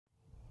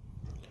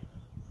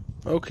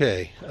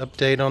Okay,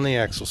 update on the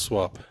axle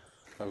swap.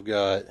 I've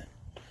got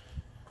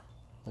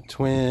a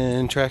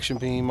twin traction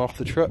beam off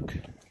the truck,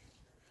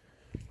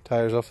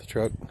 tires off the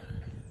truck,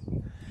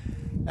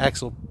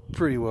 axle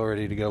pretty well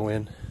ready to go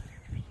in.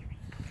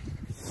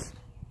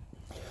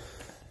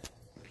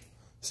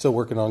 Still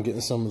working on getting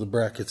some of the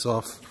brackets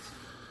off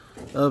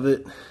of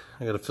it.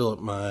 I gotta fill up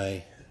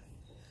my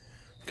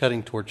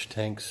cutting torch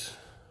tanks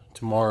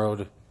tomorrow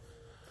to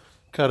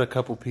cut a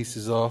couple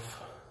pieces off.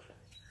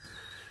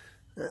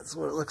 That's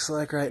what it looks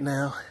like right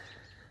now.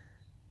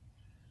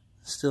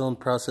 Still in the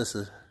process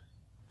of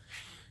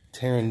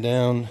tearing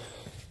down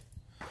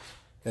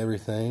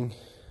everything.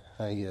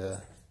 I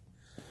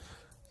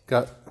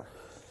got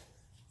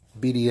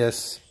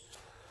BDS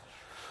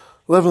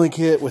leveling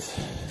kit with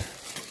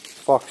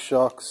Fox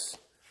shocks,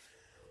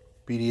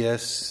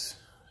 BDS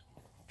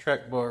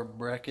track bar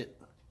bracket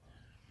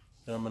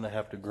that I'm gonna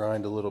have to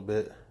grind a little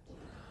bit.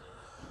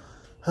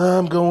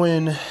 I'm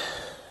going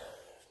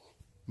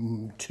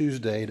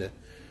Tuesday to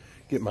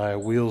get my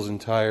wheels and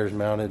tires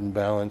mounted and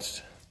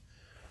balanced.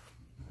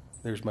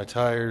 There's my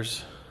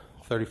tires,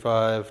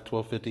 35,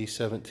 1250,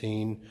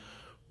 17,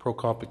 Pro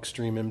Comp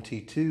Extreme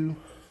MT2.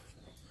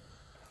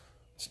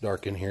 It's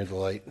dark in here, the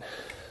light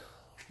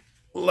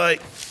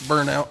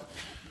burnout.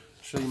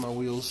 Show you my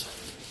wheels.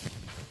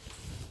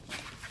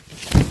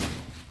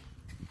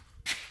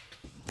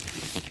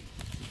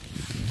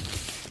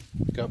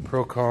 Got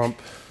Pro Comp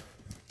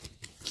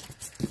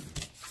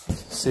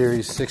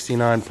Series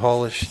 69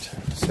 polished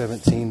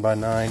 17 by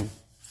 9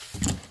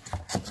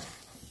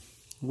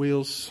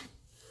 wheels.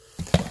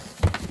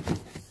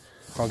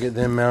 I'll get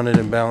them mounted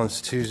and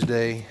balanced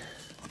Tuesday,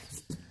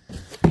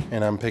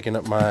 and I'm picking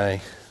up my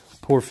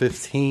Pour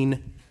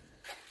 15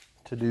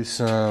 to do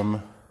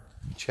some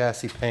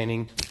chassis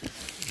painting,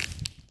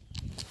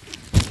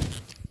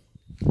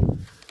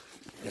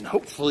 and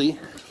hopefully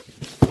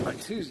by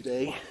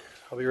Tuesday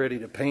I'll be ready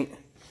to paint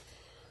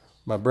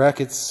my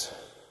brackets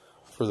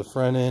for the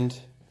front end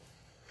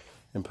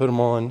and put them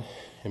on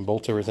and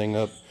bolt everything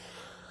up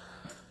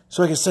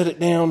so I can set it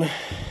down. I'm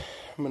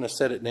going to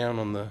set it down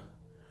on the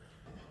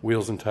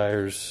wheels and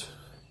tires,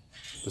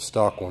 the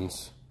stock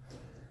ones,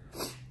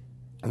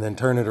 and then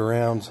turn it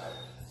around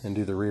and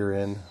do the rear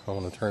end. I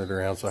want to turn it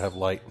around so I have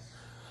light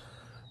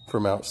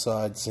from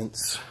outside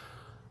since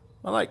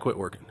my light quit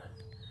working.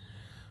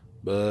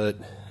 But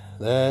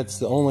that's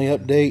the only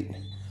update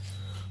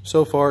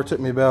so far. It took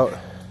me about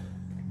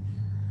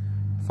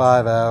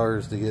 5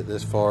 hours to get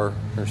this far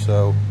or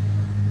so.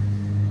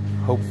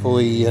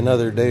 Hopefully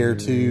another day or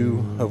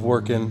two of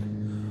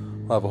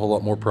working, I'll have a whole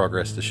lot more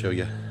progress to show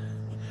you.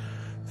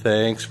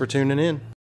 Thanks for tuning in.